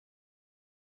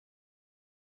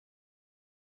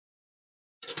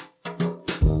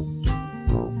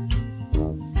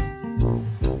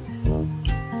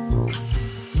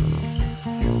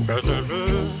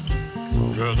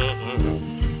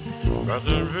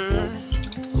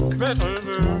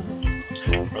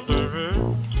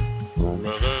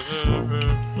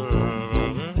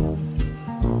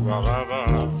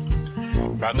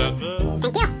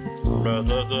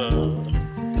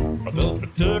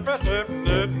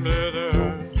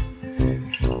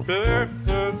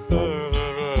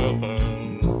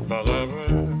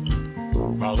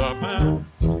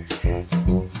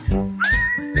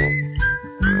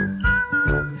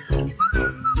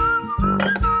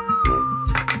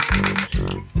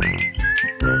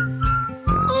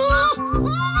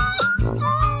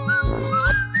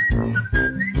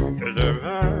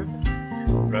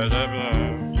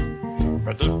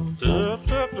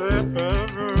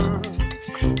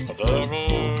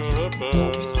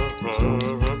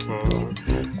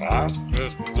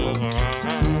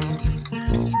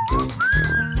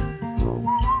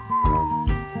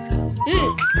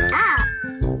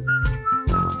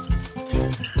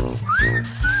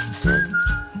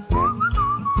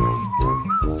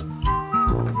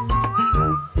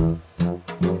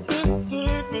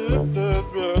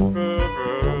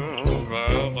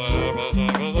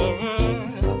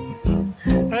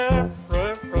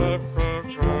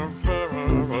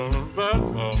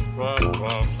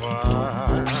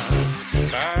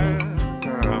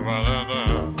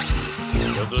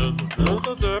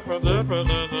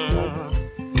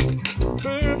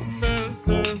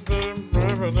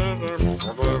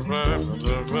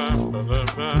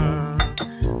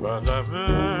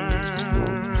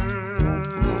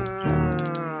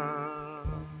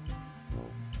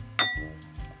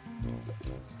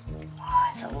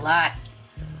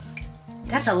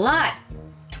That's a lot.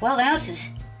 12 ounces.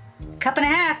 Cup and a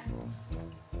half.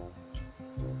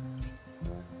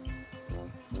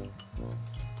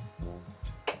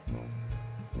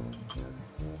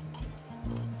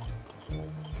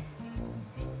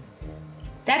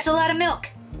 That's a lot of milk.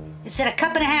 It's at a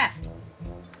cup and a half.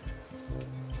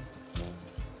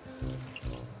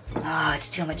 Oh,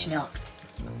 it's too much milk.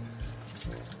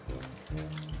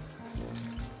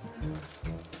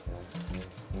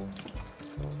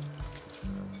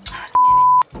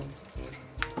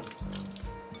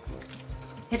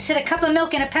 It said a cup of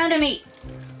milk and a pound of meat.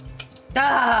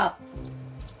 Oh!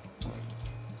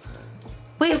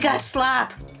 We've got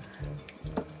slop.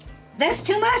 That's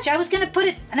too much. I was gonna put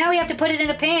it, now we have to put it in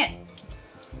a pan.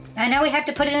 And now we have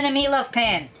to put it in a meatloaf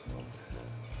pan.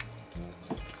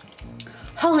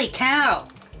 Holy cow.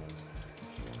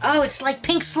 Oh, it's like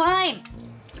pink slime.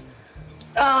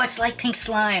 Oh, it's like pink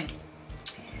slime.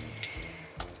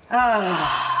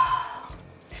 Oh.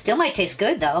 Still might taste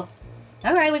good though.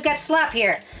 All right, we've got slop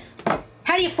here.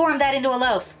 How do you form that into a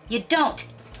loaf? You don't.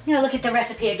 I'm gonna look at the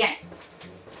recipe again.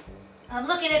 I'm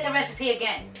looking at the recipe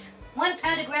again. 1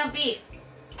 pound of ground beef,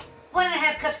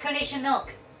 1.5 cups carnation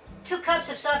milk, 2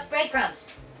 cups of soft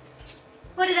breadcrumbs.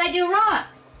 What did I do wrong?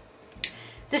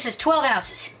 This is 12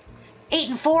 ounces. 8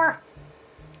 and 4,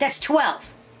 that's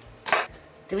 12.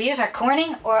 Do we use our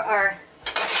corning or our...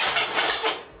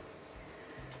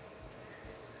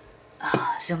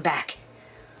 Oh, zoom back.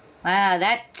 Wow,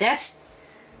 that's...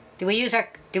 Do we use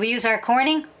our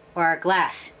corning or our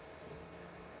glass?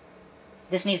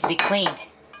 This needs to be cleaned.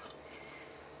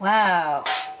 Wow.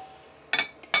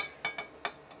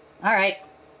 All right.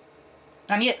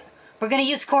 We're gonna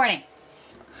use corning.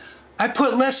 I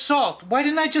put less salt. Why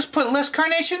didn't I just put less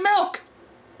carnation milk?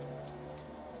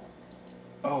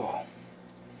 Oh.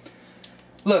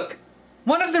 Look,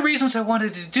 one of the reasons I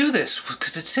wanted to do this was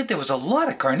because it said there was a lot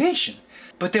of carnation,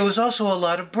 but there was also a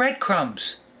lot of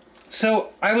breadcrumbs.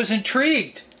 So I was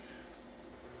intrigued.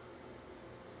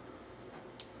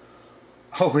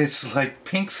 Oh, it's like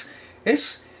pinks.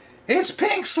 It's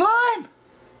pink slime.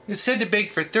 It said to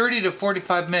bake for 30 to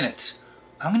 45 minutes.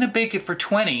 I'm gonna bake it for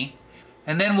 20,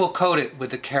 and then we'll coat it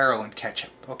with the Karo and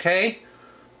ketchup, okay?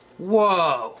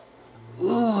 Whoa.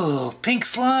 Ooh, pink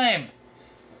slime.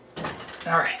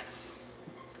 All right.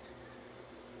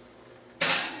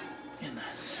 In the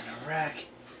rack.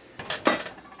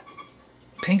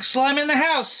 Pink slime in the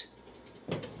house.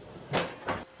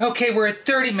 Okay, we're at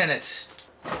 30 minutes.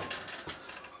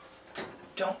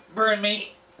 Don't burn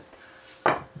me.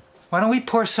 Why don't we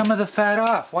pour some of the fat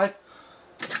off? Why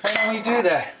don't we do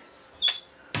that?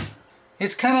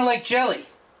 It's kind of like jelly.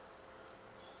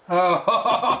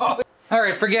 Oh, all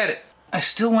right, forget it. I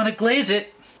still want to glaze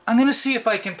it. I'm gonna see if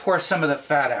I can pour some of the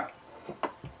fat out.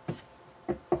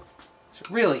 It's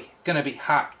really gonna be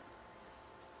hot.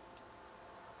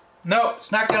 No,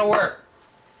 it's not gonna work.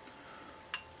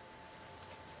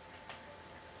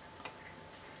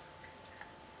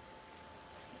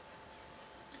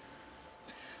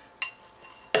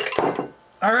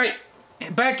 All right,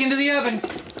 back into the oven.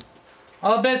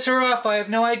 All bets are off. I have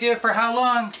no idea for how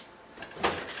long.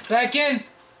 Back in.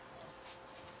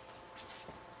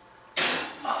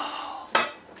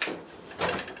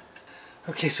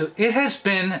 Okay, so it has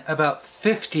been about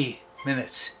 50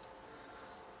 minutes.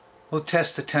 We'll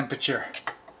test the temperature.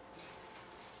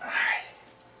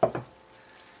 Alright.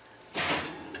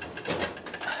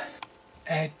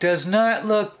 It does not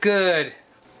look good.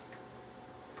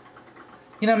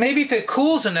 You know, maybe if it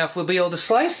cools enough, we'll be able to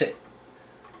slice it.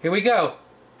 Here we go.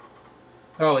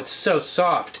 Oh, it's so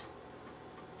soft.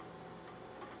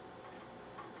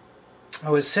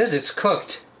 Oh, it says it's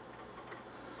cooked.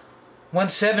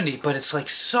 170, but it's like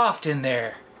soft in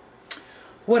there.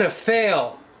 What a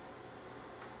fail.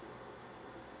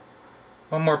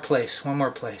 One more place, one more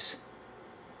place.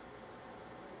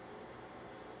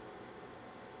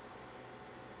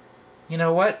 You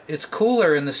know what? It's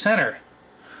cooler in the center.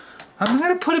 I'm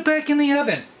going to put it back in the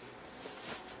oven.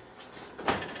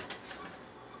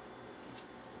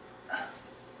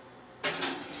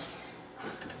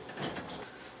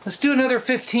 Let's do another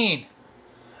 15.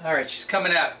 All right, she's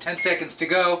coming out. 10 seconds to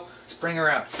go. Let's bring her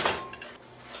out.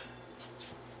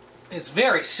 It's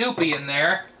very soupy in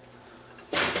there.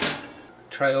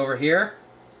 Try over here.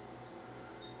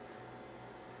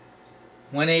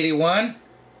 181.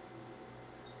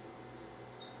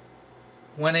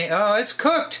 Oh, it's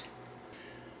cooked.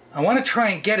 I want to try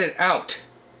and get it out.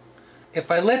 If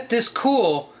I let this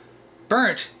cool,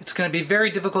 burnt, it's going to be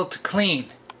very difficult to clean.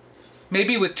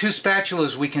 Maybe with 2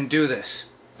 spatulas we can do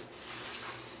this.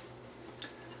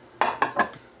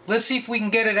 Let's see if we can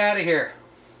get it out of here.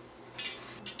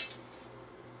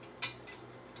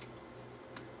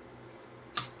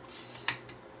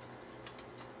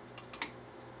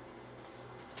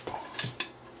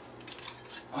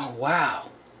 Oh, wow.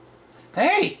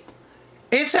 Hey!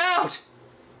 It's out!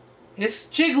 It's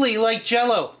jiggly like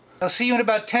Jell-O. I'll see you in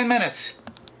about 10 minutes.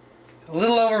 A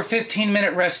little over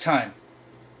 15-minute rest time.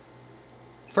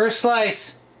 First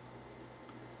slice.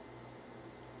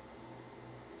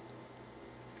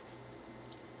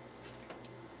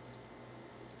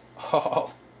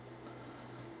 Oh.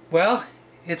 Well,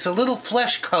 it's a little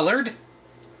flesh-colored.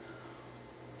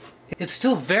 It's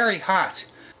still very hot.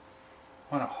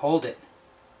 I want to hold it.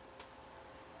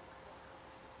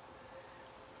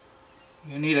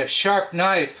 You need a sharp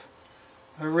knife.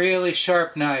 A really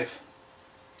sharp knife.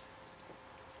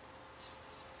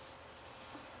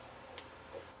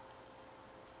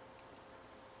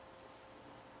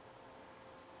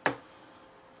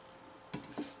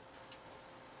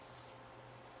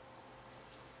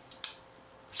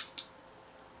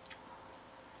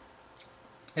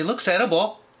 It looks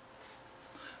edible.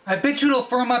 I bet you it'll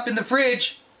firm up in the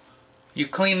fridge. You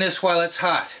clean this while it's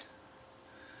hot.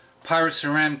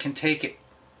 Pyroceram can take it.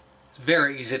 It's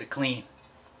very easy to clean.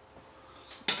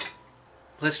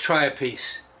 Let's try a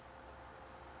piece.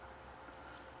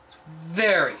 It's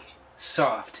very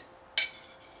soft.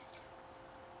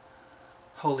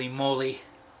 Holy moly.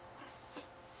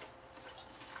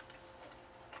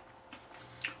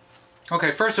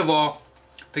 Okay, first of all,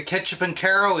 the ketchup and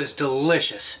Karo is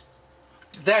delicious.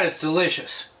 That is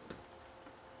delicious.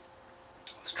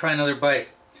 Let's try another bite.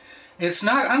 It's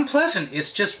not unpleasant,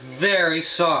 it's just very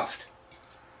soft.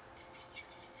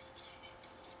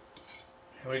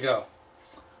 Here we go.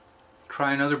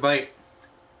 Try another bite.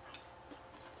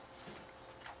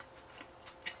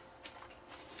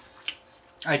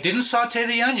 I didn't saute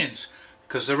the onions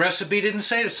because the recipe didn't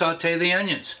say to saute the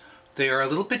onions. They are a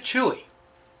little bit chewy.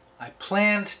 I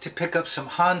planned to pick up some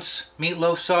Hunt's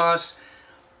meatloaf sauce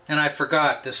and I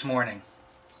forgot this morning.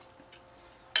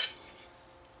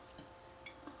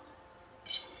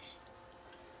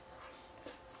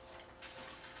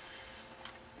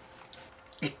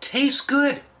 It tastes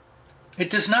good. It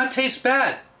does not taste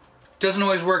bad. Doesn't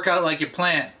always work out like you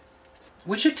plan.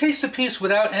 We should taste a piece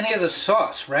without any of the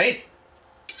sauce, right?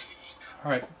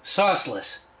 Alright,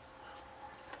 sauceless.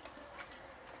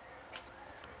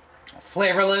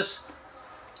 Flavorless.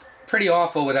 Pretty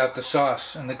awful without the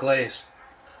sauce and the glaze.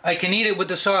 I can eat it with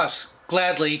the sauce,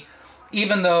 gladly,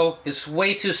 even though it's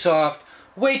way too soft,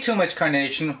 way too much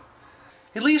carnation.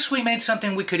 At least we made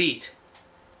something we could eat.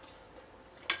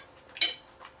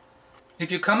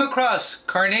 If you come across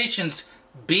Carnation's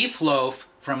Beef Loaf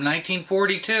from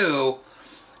 1942,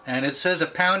 and it says a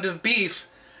pound of beef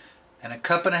and a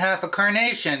cup and a half of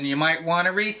carnation, you might want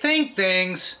to rethink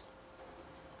things.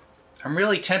 I'm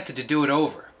really tempted to do it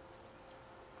over.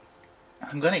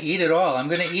 I'm going to eat it all. I'm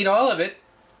going to eat all of it.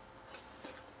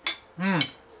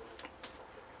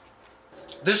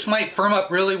 This might firm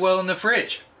up really well in the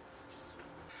fridge.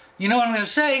 You know what I'm going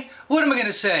to say? What am I going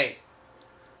to say?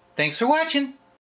 Thanks for watching.